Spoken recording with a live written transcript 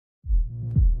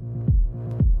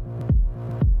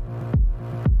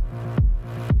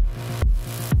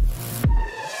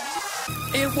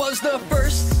was the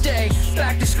first day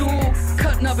back to school,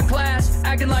 cutting up in class,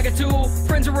 acting like a tool.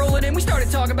 Friends were rolling in, we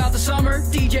started talking about the summer.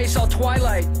 DJ saw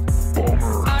Twilight.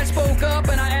 Bummer. I spoke up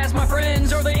and I asked my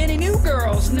friends, are there any new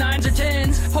girls, 9s or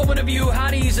 10s? Hoping a few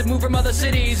hotties had moved from other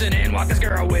cities, and in walked this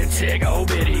girl with Tig Ol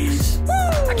Bitties.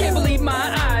 I can't believe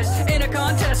my eyes. In a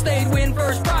contest they'd win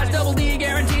first prize, double D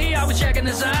guarantee. I was checking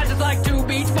the size, it's like 2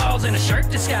 beach balls in a shirt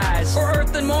disguise. Or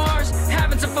Earth and Mars,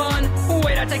 having some fun.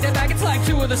 Wait, I take that back, it's like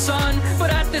 2 of the sun.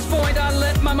 But at this point I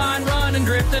let my mind run and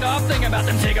drifted off thinking about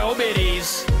them Tig Ol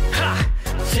Bitties. Ha!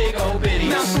 Tig Ol Bitties.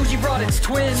 Mount Fuji brought its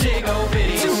twin. Tig Ol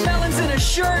Bitties. 2 felons in a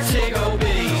shirt. Tig Ol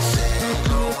Bitties.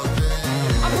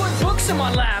 I put books in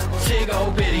my lap. Tig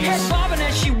Ol Bitties. Head bobbing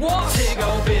as she walks. Tig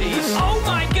Ol Bitties. Oh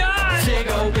my God. Tig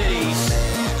Ol Bitties.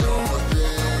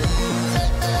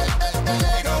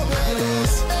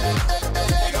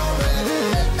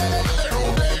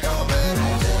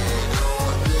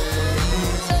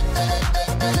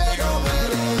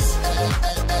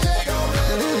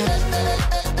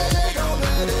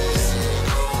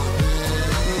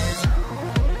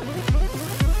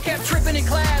 In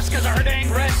class, cause I heard dang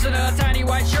breasts in a tiny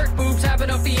white shirt, boobs having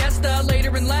a fiesta.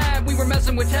 Later in lab, we were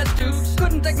messing with test tubes.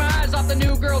 Couldn't take my eyes off the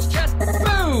new girl's chest.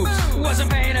 Boobs!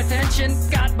 Wasn't paying attention,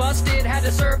 got busted, had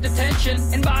to serve detention.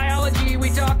 In biology, we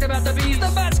talked about the bees, the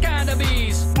best kind of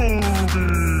bees.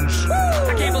 Boobies!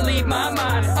 I can't believe my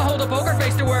mind. I hold a poker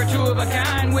face to her, 2 of a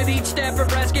kind. With each step her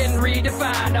breast getting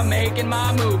redefined. I'm making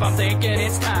my move, I'm thinking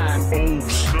it's time. Oh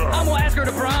snap! I'm gonna ask her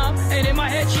to prom, and in my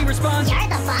head she responds, you're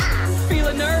the bomb.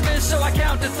 Feeling nervous, so I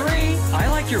count to 3. I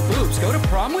like your boobs, go to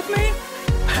prom with me?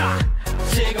 Ha!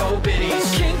 Tig Ol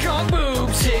Bitties. King Kong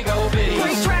boobs. Tig Ol Bitties.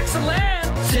 Great tracks of land.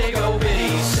 Tig Ol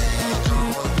Bitties.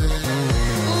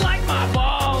 Like my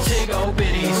balls. Tig Ol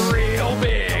Bitties. Real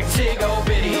big. Tig Ol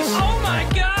Bitties. Oh my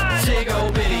God. Tig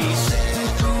Ol Bitties.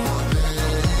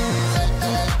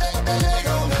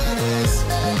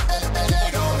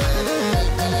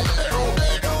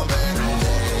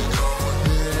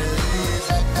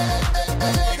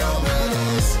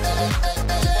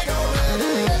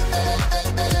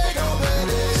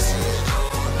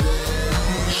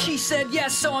 Said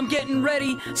yes, so I'm getting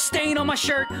ready. Stain on my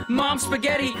shirt, mom's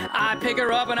spaghetti. I pick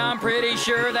her up and I'm pretty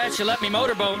sure that she'll let me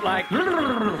motorboat like.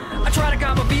 I try to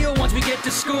cop a feel once we get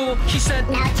to school. She said,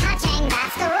 no touching,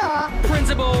 that's the rule.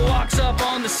 Principal walks up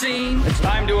on the scene. It's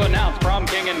time to announce prom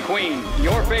king and queen.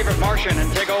 Your favorite Martian and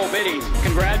Tig Ol Bitties.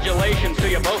 Congratulations to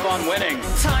you both on winning.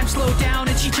 Time slowed down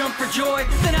and she jumped for joy.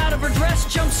 Then out of her dress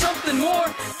jumped something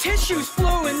more. Tissues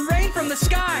flew and rained from the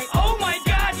sky. Oh my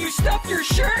God, you stuffed your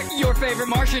shirt. Your favorite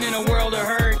Martian in a world of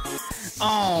hurt.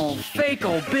 Oh, fake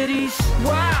Ol Bitties.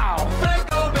 Wow.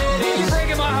 Fake Ol Bitties. You're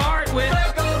breaking my heart with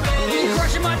fake Ol Bitties. You're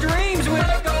crushing my dreams with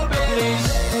fake Ol Bitties.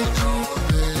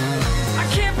 I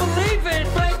can't believe it.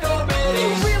 Fake Ol Bitties. You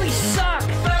really suck.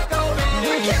 Fake Ol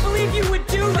Bitties. I can't believe you would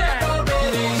do that. Fake Ol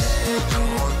Bitties.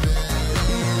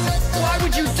 Why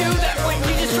would you do that? Wait,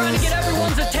 you just trying to get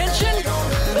everyone's attention?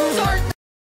 Those aren't.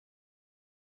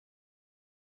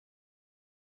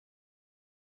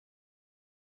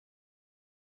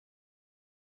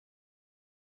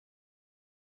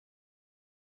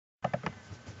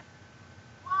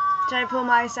 Try to pull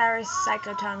my Cyrus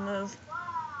Psycho Tongue move.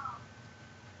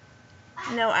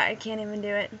 No, I can't even do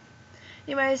it.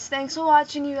 Anyways, thanks for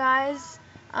watching, you guys.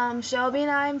 Shelby and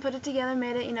I put it together,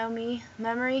 made it, you know, me,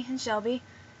 Memory, and Shelby.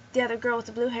 The other girl with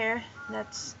the blue hair.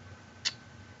 That's...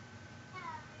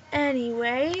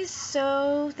 Anyways,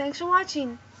 so thanks for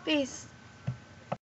watching. Peace.